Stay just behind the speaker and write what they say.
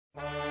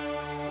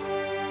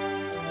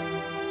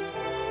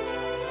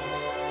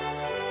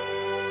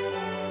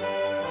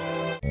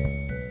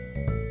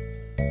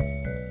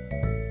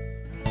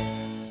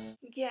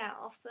yeah,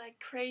 after that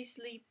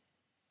crazily,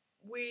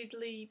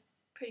 weirdly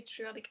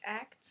patriotic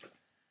act,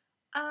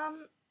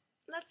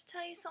 let's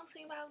tell you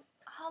something about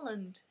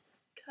Holland,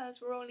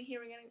 because we're only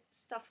hearing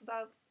stuff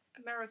about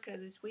America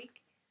this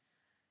week.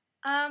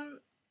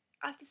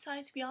 I've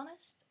decided to be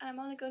honest, and I'm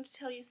only going to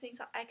tell you things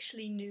I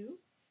actually knew.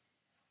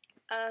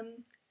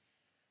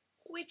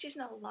 Which is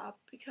not a lot,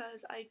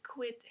 because I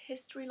quit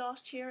history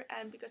last year,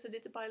 and because I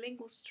did the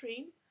bilingual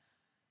stream,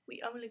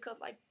 we only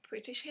got like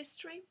British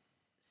history,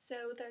 so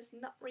there's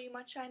not really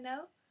much I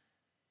know.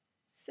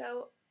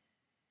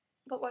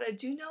 But what I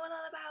do know a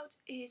lot about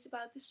is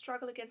about the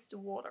struggle against the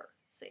water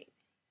thing.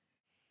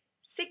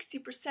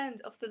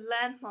 60% of the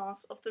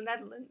landmass of the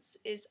Netherlands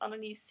is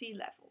underneath sea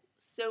level,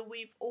 so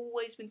we've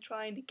always been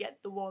trying to get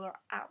the water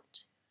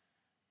out.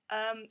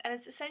 And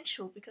it's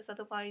essential, because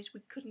otherwise we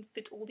couldn't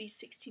fit all these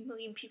 60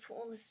 million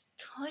people on this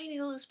tiny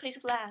little space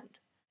of land.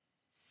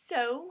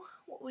 So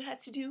what we had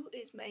to do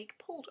is make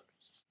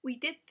polders. We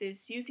did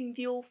this using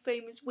the old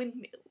famous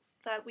windmills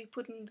that we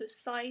put on the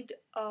side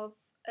of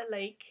a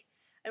lake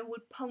and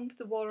would pump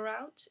the water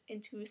out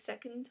into a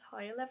second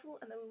higher level,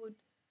 and then we would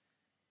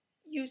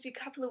use a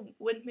couple of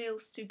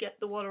windmills to get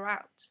the water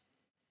out.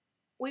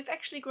 We've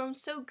actually grown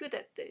so good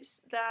at this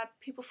that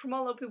people from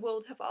all over the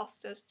world have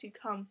asked us to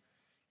come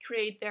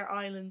create their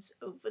islands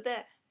over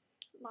there,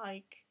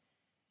 like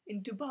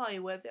in Dubai,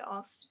 where they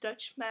asked a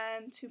Dutch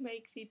man to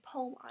make the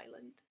Palm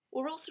Island.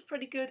 We're also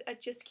pretty good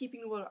at just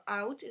keeping the water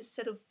out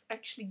instead of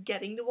actually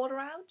getting the water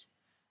out.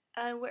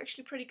 And we're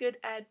actually pretty good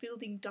at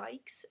building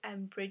dikes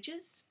and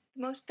bridges.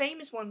 The most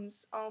famous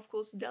ones are of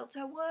course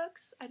delta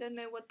works. I don't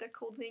know what they're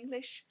called in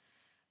English,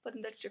 but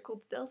in Dutch they're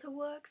called delta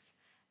works.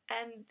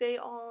 And they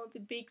are the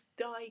big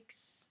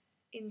dikes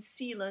in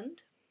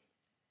Zealand,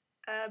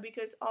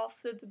 because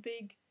after the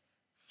big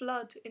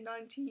flood in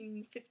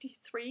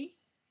 1953,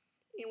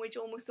 in which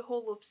almost the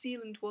whole of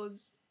Zealand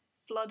was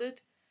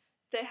flooded,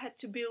 they had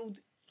to build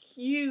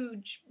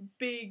huge,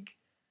 big,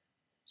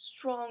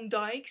 strong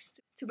dikes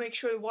to make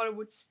sure the water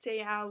would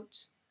stay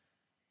out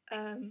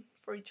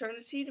for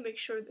eternity, to make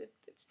sure that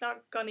it's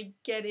not gonna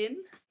get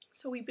in.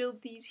 So we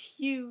built these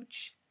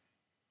huge,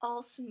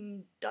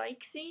 awesome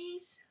dike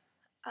thingies.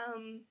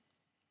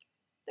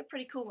 They're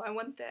pretty cool. I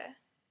went there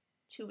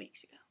 2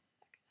 weeks ago.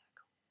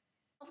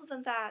 Other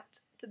than that,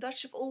 the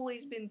Dutch have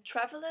always been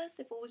travelers,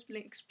 they've always been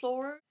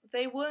explorers.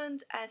 They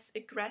weren't as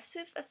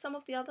aggressive as some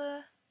of the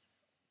other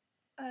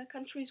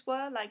countries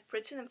were, like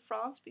Britain and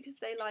France, because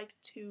they like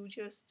to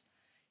just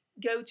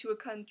go to a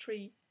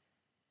country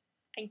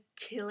and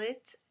kill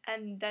it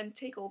and then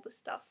take all the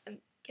stuff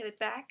and get it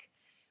back.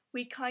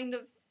 We kind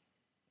of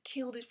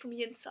killed it from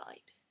the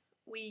inside.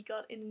 We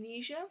got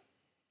Indonesia,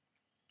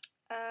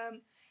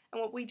 and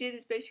what we did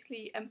is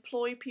basically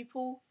employ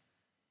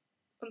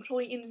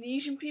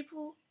Indonesian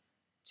people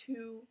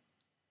to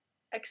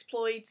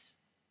exploit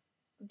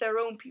their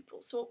own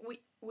people. So what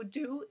we would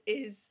do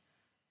is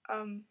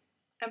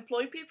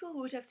employ people who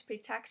would have to pay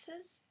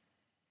taxes,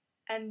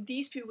 and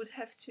these people would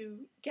have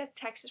to get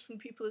taxes from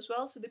people as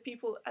well, so the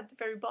people at the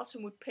very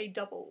bottom would pay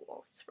double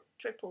or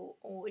triple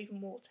or even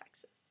more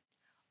taxes.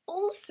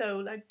 Also,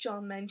 like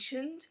John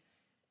mentioned,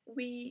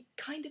 we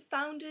kind of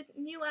founded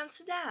New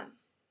Amsterdam,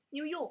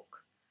 New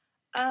York.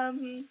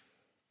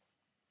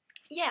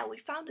 Yeah, we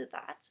founded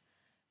that.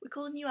 We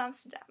called it New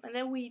Amsterdam, and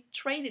then we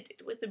traded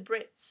it with the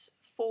Brits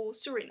for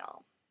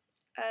Suriname.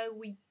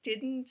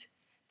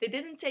 They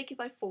didn't take it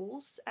by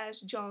force,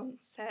 as John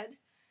said.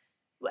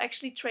 We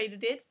actually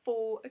traded it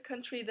for a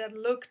country that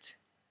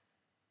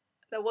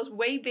was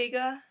way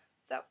bigger,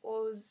 that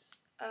was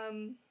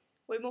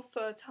way more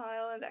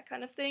fertile and that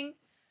kind of thing.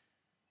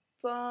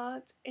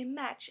 But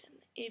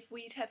imagine if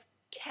we'd have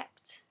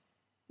kept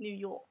New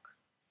York.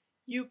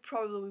 You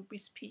probably would be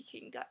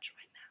speaking Dutch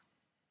right now.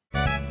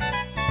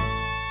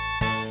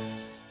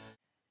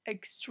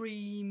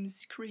 Extreme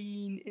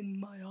screen in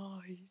my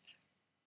eyes.